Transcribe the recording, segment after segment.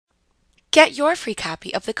Get your free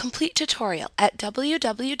copy of the complete tutorial at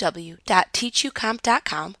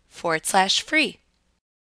www.teachucomp.com/free.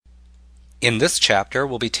 In this chapter,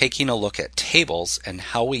 we'll be taking a look at tables and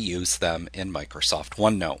how we use them in Microsoft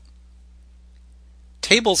OneNote.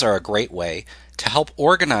 Tables are a great way to help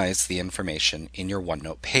organize the information in your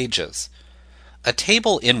OneNote pages. A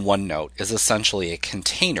table in OneNote is essentially a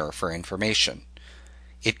container for information.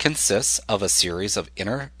 It consists of a series of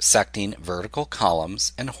intersecting vertical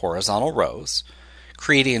columns and horizontal rows,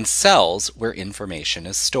 creating cells where information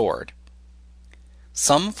is stored.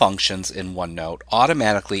 Some functions in OneNote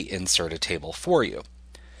automatically insert a table for you.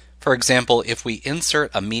 For example, if we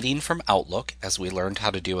insert a meeting from Outlook, as we learned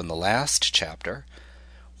how to do in the last chapter,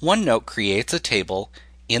 OneNote creates a table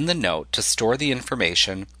in the note to store the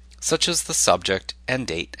information such as the subject and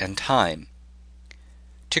date and time.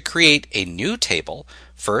 To create a new table,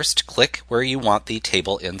 first click where you want the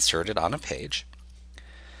table inserted on a page.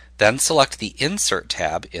 Then select the Insert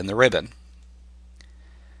tab in the ribbon.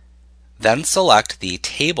 Then select the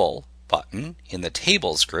Table button in the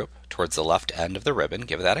Tables group towards the left end of the ribbon.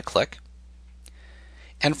 Give that a click.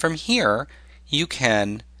 And from here, you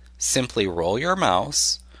can simply roll your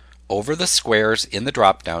mouse over the squares in the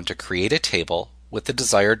drop-down to create a table with the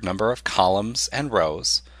desired number of columns and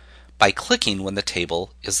rows by clicking when the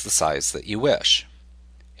table is the size that you wish.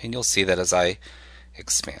 And you'll see that as I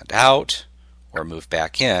expand out or move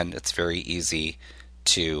back in, it's very easy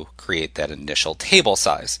to create that initial table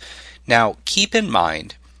size. Now, keep in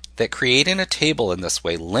mind that creating a table in this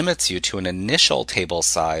way limits you to an initial table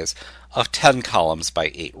size of 10 columns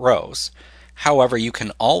by 8 rows. However, you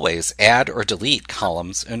can always add or delete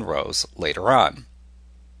columns and rows later on.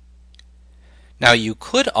 Now, you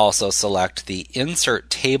could also select the Insert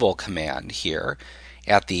Table command here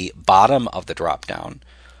at the bottom of the drop-down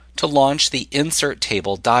to launch the Insert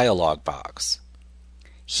Table dialog box.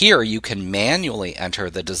 Here you can manually enter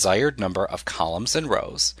the desired number of columns and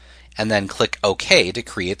rows and then click OK to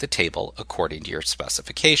create the table according to your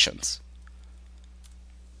specifications.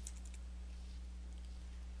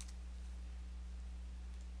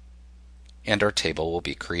 And our table will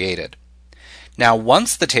be created. Now,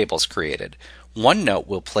 once the table is created, OneNote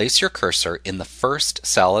will place your cursor in the first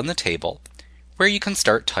cell in the table where you can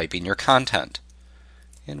start typing your content.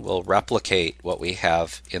 And we'll replicate what we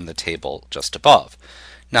have in the table just above.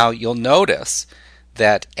 Now, you'll notice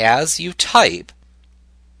that as you type,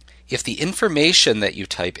 if the information that you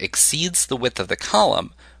type exceeds the width of the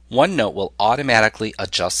column, OneNote will automatically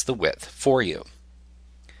adjust the width for you.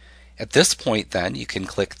 At this point, then, you can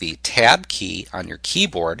click the Tab key on your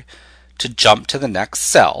keyboard to jump to the next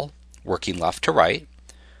cell, working left to right,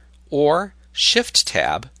 or Shift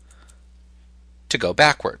Tab to go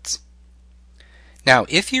backwards. Now,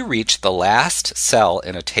 if you reach the last cell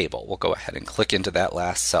in a table, we'll go ahead and click into that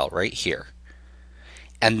last cell right here,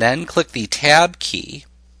 and then click the Tab key.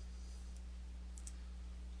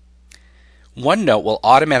 OneNote will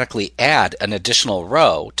automatically add an additional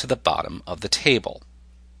row to the bottom of the table.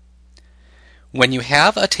 When you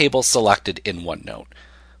have a table selected in OneNote,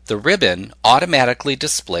 the ribbon automatically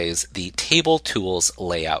displays the Table Tools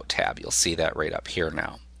Layout tab. You'll see that right up here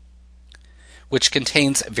now, which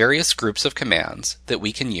contains various groups of commands that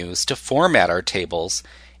we can use to format our tables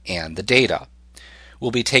and the data.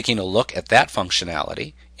 We'll be taking a look at that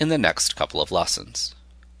functionality in the next couple of lessons.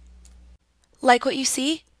 Like what you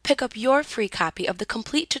see? Pick up your free copy of the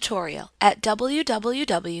complete tutorial at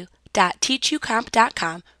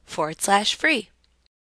www.teachucomp.com/free.